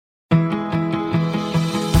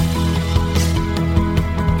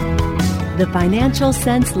the Financial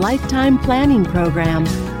Sense Lifetime Planning Program.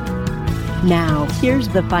 Now, here's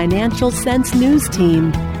the Financial Sense News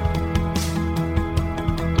Team.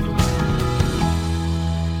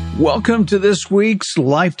 Welcome to this week's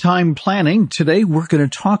Lifetime Planning. Today, we're going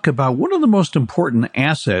to talk about one of the most important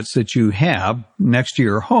assets that you have next to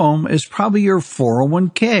your home is probably your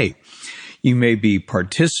 401k. You may be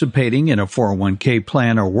participating in a 401k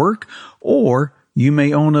plan or work, or you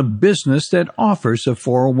may own a business that offers a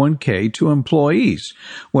 401k to employees.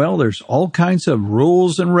 Well, there's all kinds of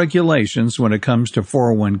rules and regulations when it comes to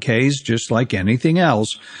 401ks, just like anything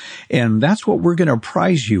else. And that's what we're going to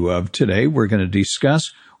apprise you of today. We're going to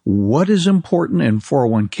discuss what is important in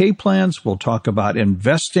 401k plans. We'll talk about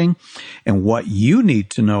investing and what you need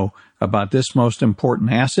to know about this most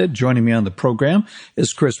important asset. Joining me on the program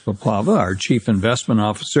is Chris Puplava, our Chief Investment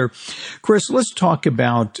Officer. Chris, let's talk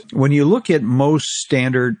about when you look at most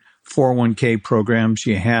standard 401k programs,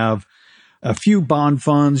 you have a few bond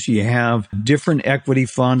funds, you have different equity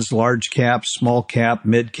funds, large cap, small cap,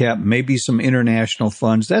 mid cap, maybe some international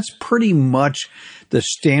funds. That's pretty much the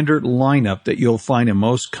standard lineup that you'll find in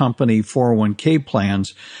most company 401k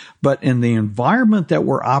plans. But in the environment that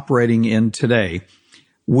we're operating in today,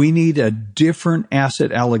 we need a different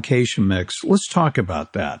asset allocation mix. Let's talk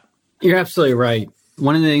about that. You're absolutely right.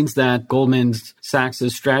 One of the things that Goldman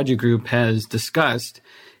Sachs' strategy group has discussed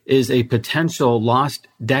is a potential lost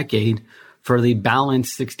decade for the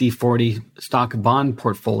balanced 60-40 stock bond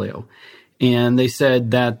portfolio. And they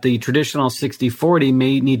said that the traditional 60-40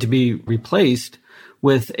 may need to be replaced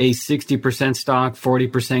with a 60% stock,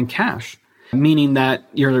 40% cash, meaning that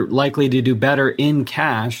you're likely to do better in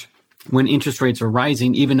cash when interest rates are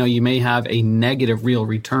rising, even though you may have a negative real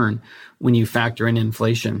return when you factor in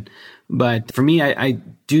inflation. But for me, I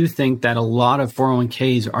do think that a lot of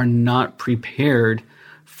 401ks are not prepared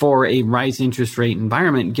for a rising interest rate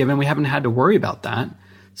environment, given we haven't had to worry about that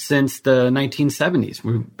since the 1970s.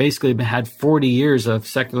 We've basically had 40 years of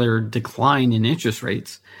secular decline in interest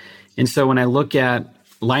rates. And so when I look at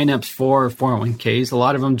lineups for 401ks, a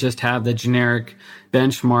lot of them just have the generic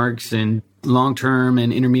benchmarks and long-term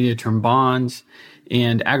and intermediate-term bonds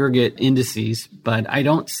and aggregate indices, but I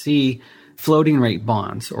don't see floating rate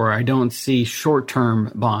bonds, or I don't see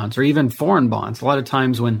short-term bonds, or even foreign bonds. A lot of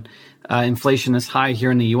times when inflation is high here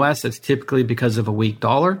in the U.S., it's typically because of a weak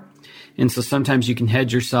dollar. And so sometimes you can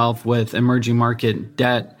hedge yourself with emerging market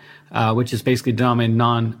debt, which is basically denominated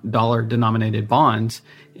non-dollar denominated bonds,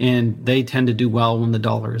 and they tend to do well when the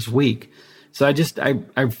dollar is weak. So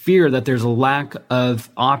I fear that there's a lack of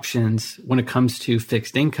options when it comes to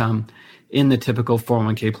fixed income in the typical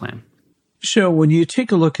 401k plan. So when you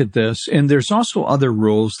take a look at this, and there's also other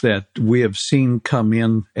rules that we have seen come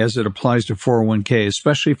in as it applies to 401k,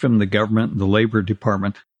 especially from the government and the Labor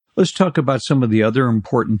Department. Let's talk about some of the other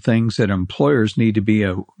important things that employers need to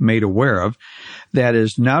be made aware of. That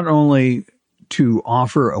is not only to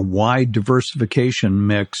offer a wide diversification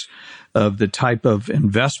mix of the type of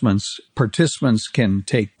investments participants can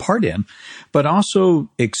take part in, but also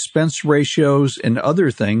expense ratios and other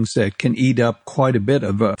things that can eat up quite a bit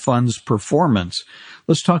of a fund's performance.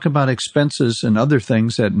 Let's talk about expenses and other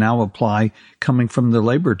things that now apply coming from the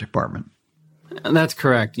Labor Department. That's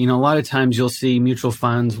correct. A lot of times you'll see mutual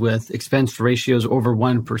funds with expense ratios over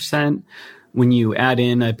 1%. When you add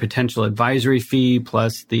in a potential advisory fee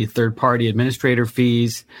plus the third-party administrator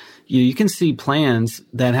fees, you can see plans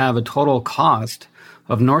that have a total cost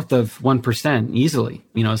of north of 1% easily,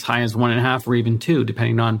 as high as 1.5% or even 2%,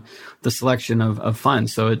 depending on the selection of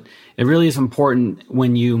funds. So it really is important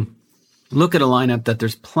when you look at a lineup that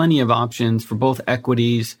there's plenty of options for both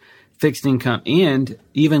equities, fixed income, and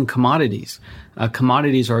even commodities.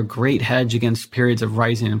 Commodities are a great hedge against periods of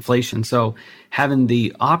rising inflation. So having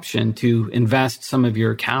the option to invest some of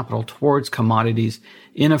your capital towards commodities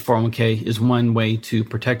in a 401k is one way to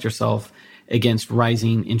protect yourself against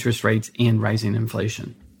rising interest rates and rising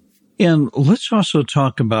inflation. And let's also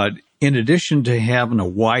talk about, in addition to having a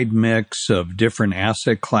wide mix of different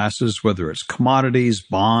asset classes, whether it's commodities,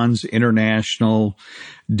 bonds, international,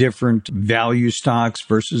 different value stocks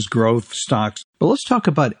versus growth stocks, but let's talk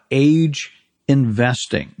about age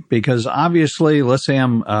investing, because obviously, let's say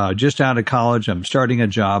I'm just out of college, I'm starting a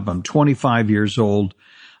job, I'm 25 years old,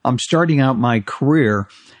 I'm starting out my career.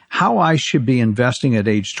 How I should be investing at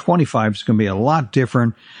age 25 is going to be a lot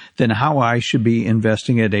different than how I should be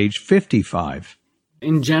investing at age 55.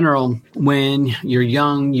 In general, when you're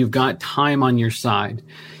young, you've got time on your side,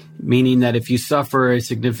 meaning that if you suffer a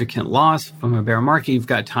significant loss from a bear market, you've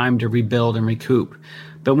got time to rebuild and recoup.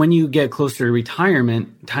 But when you get closer to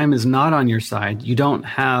retirement, time is not on your side. You don't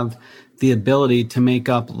have the ability to make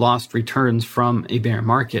up lost returns from a bear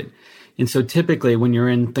market. And so typically when you're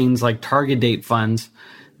in things like target date funds,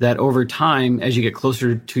 that over time, as you get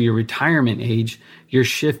closer to your retirement age, you're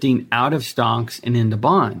shifting out of stocks and into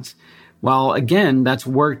bonds. While again, that's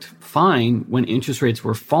worked fine when interest rates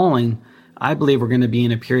were falling, I believe we're going to be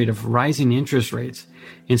in a period of rising interest rates.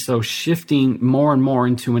 And so shifting more and more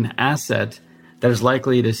into an asset that is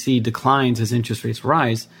likely to see declines as interest rates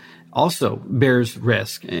rise also bears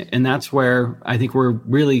risk. And that's where I think we're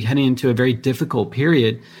really heading into a very difficult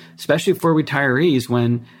period, especially for retirees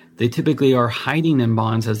when they typically are hiding in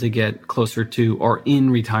bonds as they get closer to or in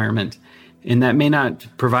retirement. And that may not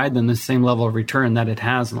provide them the same level of return that it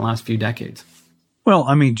has in the last few decades. Well,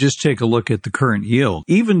 I mean, just take a look at the current yield.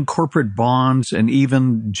 Even corporate bonds and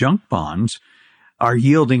even junk bonds are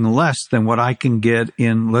yielding less than what I can get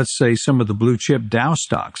in, let's say, some of the blue chip Dow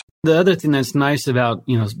stocks. The other thing that's nice about,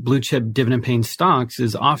 blue chip dividend paying stocks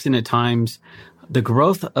is often at times the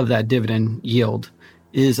growth of that dividend yield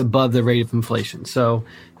is above the rate of inflation. So,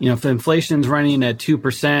 if inflation's running at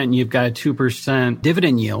 2% and you've got a 2%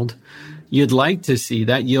 dividend yield, you'd like to see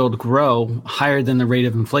that yield grow higher than the rate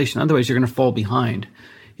of inflation. Otherwise, you're going to fall behind.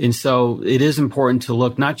 And so it is important to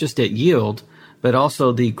look not just at yield, but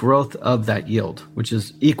also the growth of that yield, which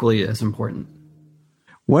is equally as important.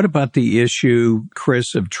 What about the issue,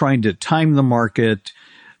 Chris, of trying to time the market?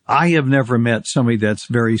 I have never met somebody that's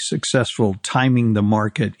very successful timing the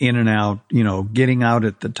market in and out, getting out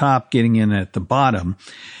at the top, getting in at the bottom.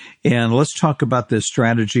 And let's talk about this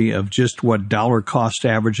strategy of just what dollar cost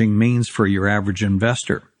averaging means for your average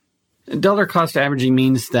investor. Dollar cost averaging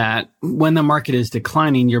means that when the market is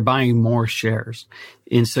declining, you're buying more shares.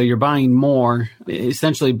 And so you're buying more,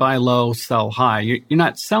 essentially buy low, sell high. You're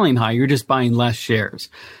not selling high, you're just buying less shares.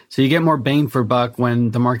 So you get more bang for buck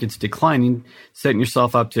when the market's declining, setting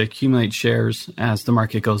yourself up to accumulate shares as the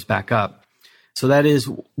market goes back up. So that is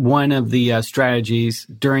one of the strategies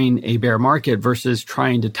during a bear market versus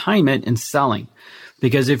trying to time it and selling.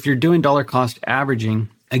 Because if you're doing dollar cost averaging,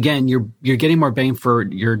 again, you're getting more bang for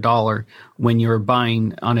your dollar when you're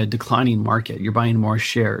buying on a declining market. You're buying more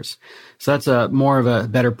shares. So that's a more of a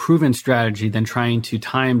better proven strategy than trying to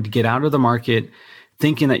time to get out of the market,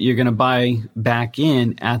 thinking that you're going to buy back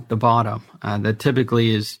in at the bottom. That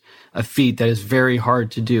typically is a feat that is very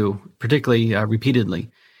hard to do, particularly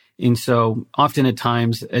repeatedly. And so often at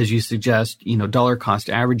times, as you suggest, dollar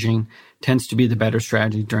cost averaging tends to be the better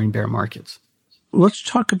strategy during bear markets. Let's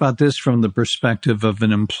talk about this from the perspective of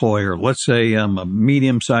an employer. Let's say I'm a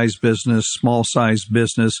medium-sized business, small-sized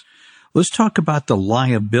business. Let's talk about the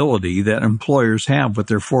liability that employers have with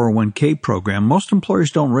their 401k program. Most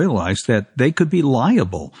employers don't realize that they could be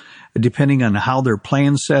liable depending on how their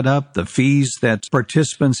plan's set up, the fees that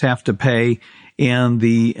participants have to pay, and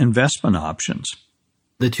the investment options.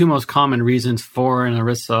 The two most common reasons for an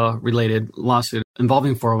ERISA-related lawsuit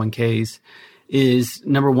involving 401ks is,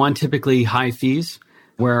 number one, typically high fees,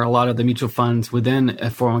 where a lot of the mutual funds within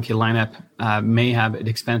a 401k lineup may have an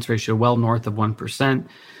expense ratio well north of 1%.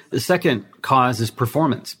 The second cause is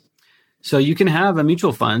performance. So you can have a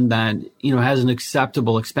mutual fund that, has an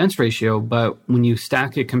acceptable expense ratio, but when you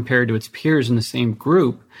stack it compared to its peers in the same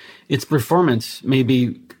group, its performance may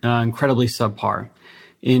be incredibly subpar.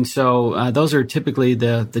 And so those are typically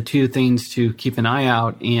the two things to keep an eye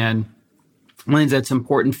out. And one thing that's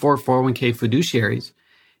important for 401k fiduciaries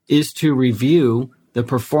is to review the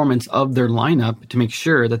performance of their lineup to make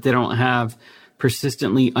sure that they don't have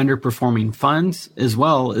persistently underperforming funds, as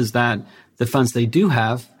well as that the funds they do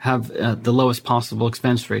have the lowest possible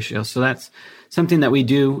expense ratio. So that's something that we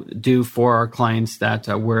do for our clients that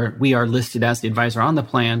where we are listed as the advisor on the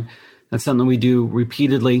plan. That's something we do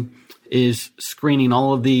repeatedly, is screening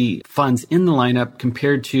all of the funds in the lineup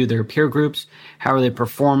compared to their peer groups. How are they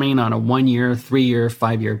performing on a 1 year, 3 year,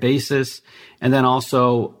 5 year basis? And then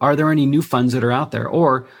also, are there any new funds that are out there?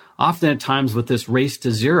 Or often at times with this race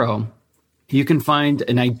to zero, you can find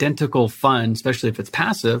an identical fund, especially if it's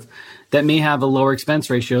passive, that may have a lower expense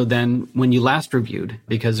ratio than when you last reviewed,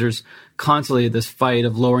 because there's constantly this fight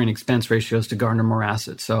of lowering expense ratios to garner more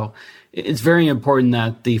assets. So it's very important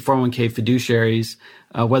that the 401k fiduciaries,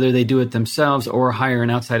 whether they do it themselves or hire an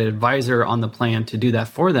outside advisor on the plan to do that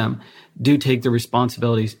for them, do take the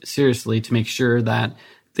responsibility seriously to make sure that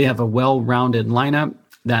they have a well-rounded lineup,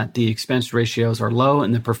 that the expense ratios are low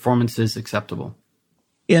and the performance is acceptable.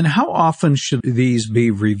 And how often should these be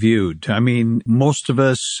reviewed? I mean, most of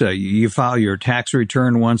us, you file your tax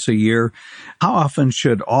return once a year. How often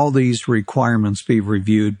should all these requirements be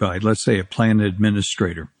reviewed by, let's say, a plan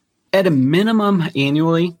administrator? At a minimum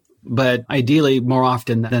annually, but ideally more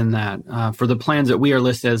often than that. For the plans that we are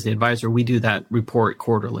listed as the advisor, we do that report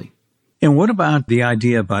quarterly. And what about the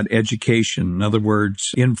idea about education? In other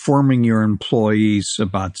words, informing your employees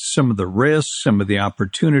about some of the risks, some of the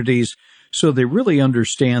opportunities, so they really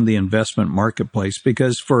understand the investment marketplace.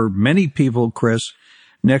 Because for many people, Chris,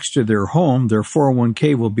 next to their home, their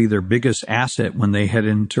 401k will be their biggest asset when they head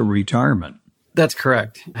into retirement. That's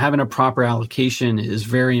correct. Having a proper allocation is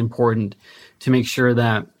very important to make sure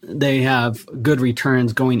that they have good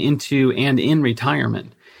returns going into and in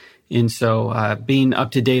retirement. And so being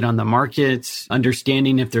up to date on the markets,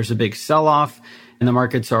 understanding if there's a big sell-off and the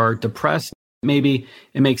markets are depressed, maybe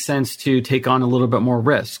it makes sense to take on a little bit more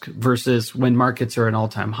risk versus when markets are at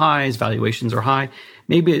all-time highs, valuations are high.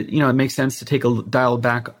 Maybe it makes sense to dial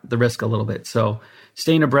back the risk a little bit. So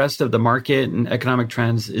staying abreast of the market and economic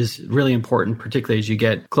trends is really important, particularly as you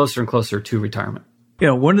get closer and closer to retirement.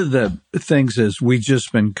 One of the things is we've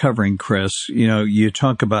just been covering, Chris, you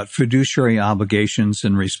talk about fiduciary obligations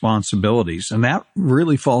and responsibilities, and that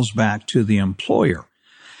really falls back to the employer.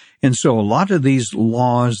 And so a lot of these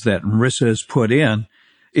laws that ERISA has put in,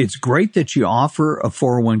 it's great that you offer a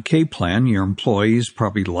 401k plan. Your employees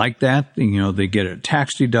probably like that. They get a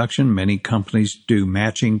tax deduction. Many companies do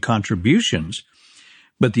matching contributions.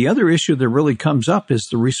 But the other issue that really comes up is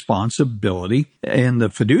the responsibility and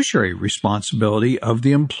the fiduciary responsibility of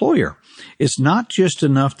the employer. It's not just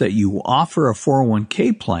enough that you offer a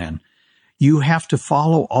 401k plan. You have to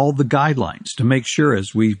follow all the guidelines to make sure,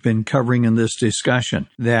 as we've been covering in this discussion,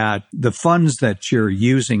 that the funds that you're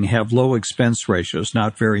using have low expense ratios,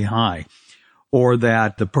 not very high, or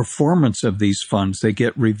that the performance of these funds, they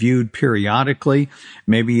get reviewed periodically.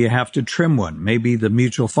 Maybe you have to trim one. Maybe the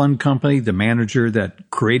mutual fund company, the manager that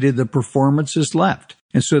created the performance is left.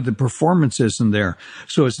 And so the performance isn't there.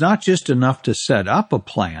 So it's not just enough to set up a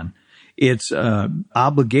plan. It's an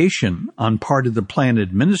obligation on part of the plan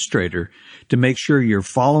administrator to make sure you're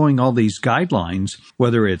following all these guidelines,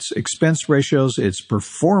 whether it's expense ratios, it's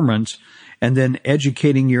performance, and then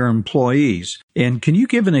educating your employees. And can you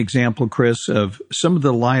give an example, Chris, of some of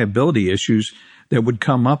the liability issues that would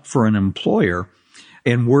come up for an employer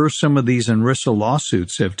and where some of these ERISA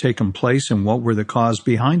lawsuits have taken place and what were the cause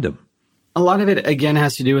behind them? A lot of it, again,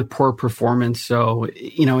 has to do with poor performance. So,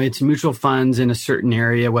 it's mutual funds in a certain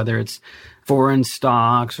area, whether it's foreign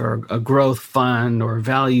stocks or a growth fund or a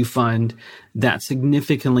value fund that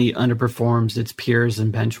significantly underperforms its peers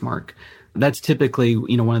and benchmark. That's typically,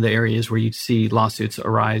 one of the areas where you see lawsuits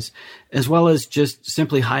arise, as well as just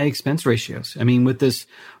simply high expense ratios. I mean, with this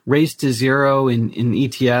race to zero in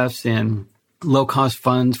ETFs and low-cost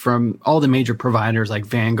funds from all the major providers like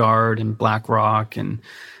Vanguard and BlackRock and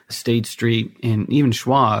State Street and even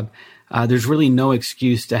Schwab, there's really no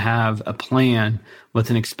excuse to have a plan with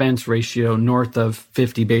an expense ratio north of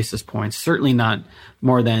 50 basis points, certainly not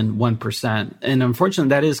more than 1%. And unfortunately,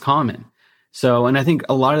 that is common. So, and I think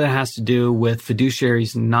a lot of that has to do with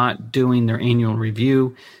fiduciaries not doing their annual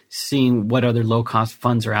review, seeing what other low-cost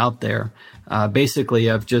funds are out there, basically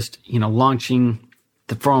of just, launching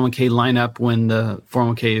the 401k lineup when the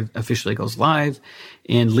 401k officially goes live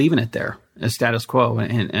and leaving it there as status quo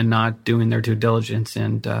and not doing their due diligence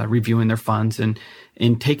and reviewing their funds and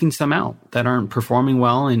taking some out that aren't performing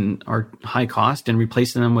well and are high cost and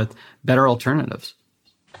replacing them with better alternatives.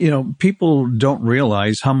 People don't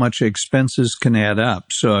realize how much expenses can add up.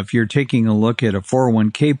 So if you're taking a look at a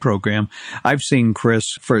 401k program, I've seen,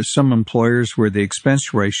 Chris, for some employers where the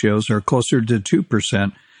expense ratios are closer to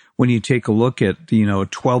 2%. When you take a look at,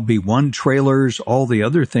 12B1 trailers, all the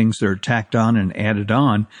other things that are tacked on and added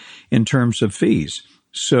on in terms of fees.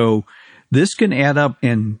 So this can add up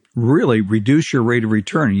and really reduce your rate of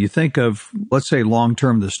return. You think of, let's say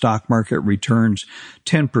long-term, the stock market returns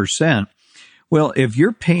 10%. Well, if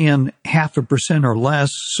you're paying 0.5% or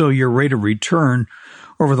less, so your rate of return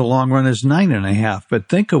over the long run is 9.5%. But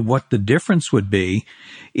think of what the difference would be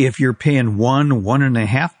if you're paying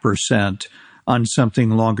 1.5% on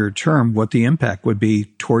something longer term, what the impact would be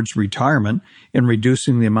towards retirement and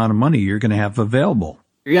reducing the amount of money you're going to have available.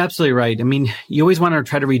 You're absolutely right. I mean, you always want to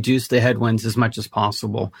try to reduce the headwinds as much as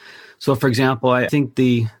possible. So, for example, I think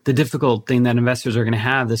the difficult thing that investors are going to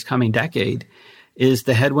have this coming decade is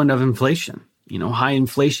the headwind of inflation. High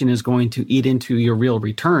inflation is going to eat into your real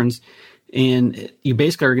returns, and you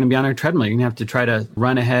basically are going to be on a treadmill. You're going to have to try to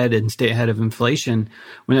run ahead and stay ahead of inflation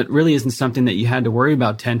when it really isn't something that you had to worry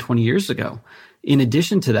about 10, 20 years ago. In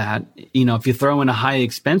addition to that, if you throw in a high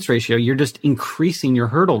expense ratio, you're just increasing your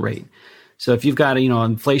hurdle rate. So if you've got an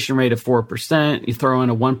inflation rate of 4%, you throw in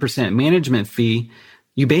a 1% management fee,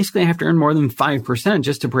 you basically have to earn more than 5%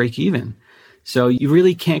 just to break even. So you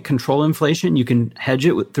really can't control inflation. You can hedge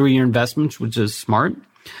it through your investments, which is smart.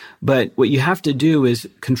 But what you have to do is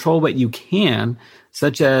control what you can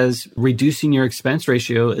such as reducing your expense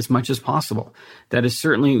ratio as much as possible. That is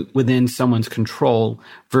certainly within someone's control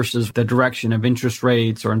versus the direction of interest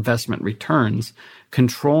rates or investment returns.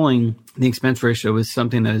 Controlling the expense ratio is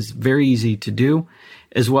something that is very easy to do,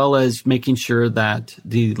 as well as making sure that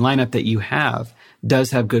the lineup that you have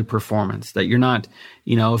does have good performance, that you're not,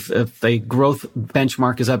 if a growth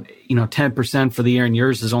benchmark is up, 10% for the year and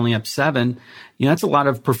yours is only up 7%, that's a lot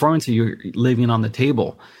of performance that you're leaving on the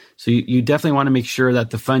table. So you definitely want to make sure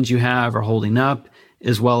that the funds you have are holding up,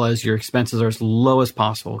 as well as your expenses are as low as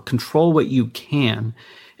possible. Control what you can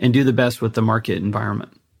and do the best with the market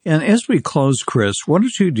environment. And as we close, Chris, why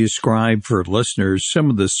don't you describe for listeners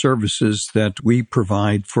some of the services that we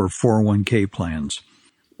provide for 401k plans?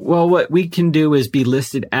 Well, what we can do is be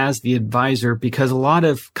listed as the advisor, because a lot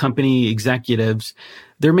of company executives,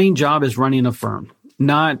 their main job is running a firm,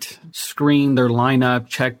 not screen their lineup,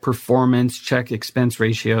 check performance, check expense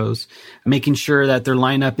ratios, making sure that their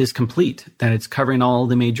lineup is complete, that it's covering all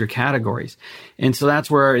the major categories. And so that's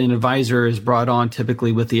where an advisor is brought on,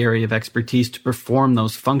 typically with the area of expertise, to perform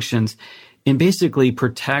those functions and basically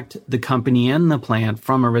protect the company and the plan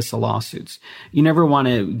from ERISA lawsuits. You never want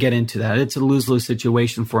to get into that. It's a lose-lose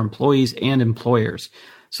situation for employees and employers.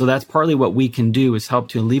 So that's partly what we can do, is help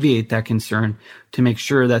to alleviate that concern, to make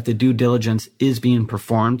sure that the due diligence is being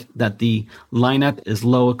performed, that the lineup is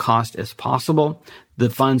low a cost as possible, the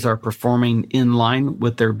funds are performing in line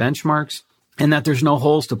with their benchmarks, and that there's no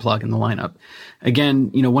holes to plug in the lineup. Again,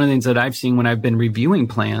 one of the things that I've seen when I've been reviewing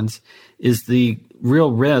plans is the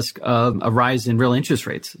real risk of a rise in real interest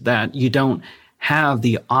rates, that you don't have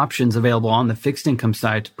the options available on the fixed income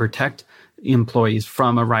side to protect employees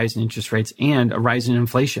from a rise in interest rates and a rise in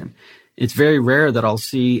inflation. It's very rare that I'll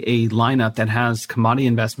see a lineup that has commodity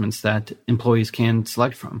investments that employees can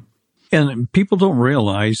select from. And people don't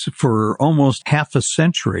realize for almost half a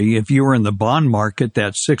century, if you were in the bond market,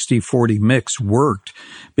 that 60-40 mix worked,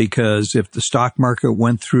 because if the stock market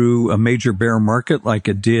went through a major bear market like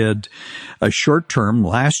it did a short term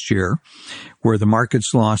last year, where the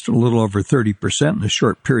markets lost a little over 30% in a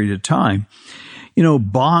short period of time,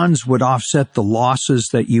 bonds would offset the losses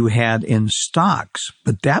that you had in stocks,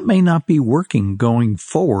 but that may not be working going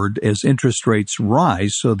forward as interest rates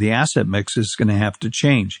rise, so the asset mix is going to have to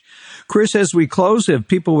change. Chris, as we close, if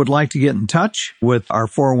people would like to get in touch with our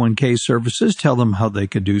 401k services, tell them how they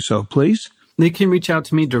could do so, please. They can reach out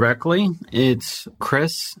to me directly. It's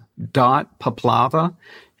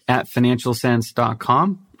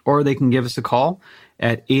chris.puplava@financialsense.com, or they can give us a call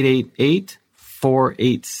at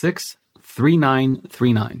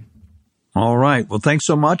 888-486-3939. All right. Well, thanks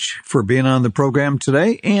so much for being on the program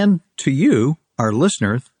today. And to you, our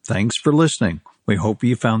listener, thanks for listening. We hope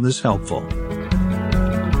you found this helpful.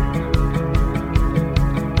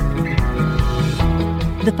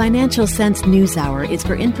 The Financial Sense Newshour is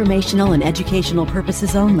for informational and educational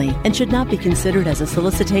purposes only and should not be considered as a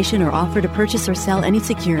solicitation or offer to purchase or sell any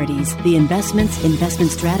securities. The investments,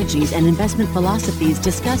 investment strategies, and investment philosophies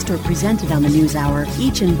discussed or presented on the Newshour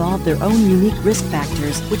each involve their own unique risk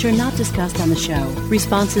factors, which are not discussed on the show.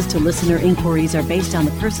 Responses to listener inquiries are based on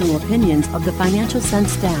the personal opinions of the Financial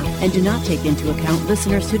Sense staff and do not take into account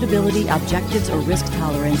listener suitability, objectives, or risk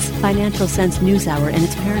tolerance. Financial Sense Newshour and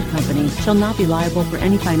its parent company shall not be liable for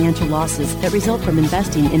any financial losses that result from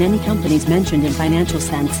investing in any companies mentioned in Financial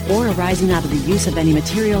Sense or arising out of the use of any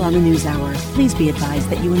material on the Newshour. Please be advised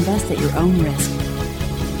that you invest at your own risk.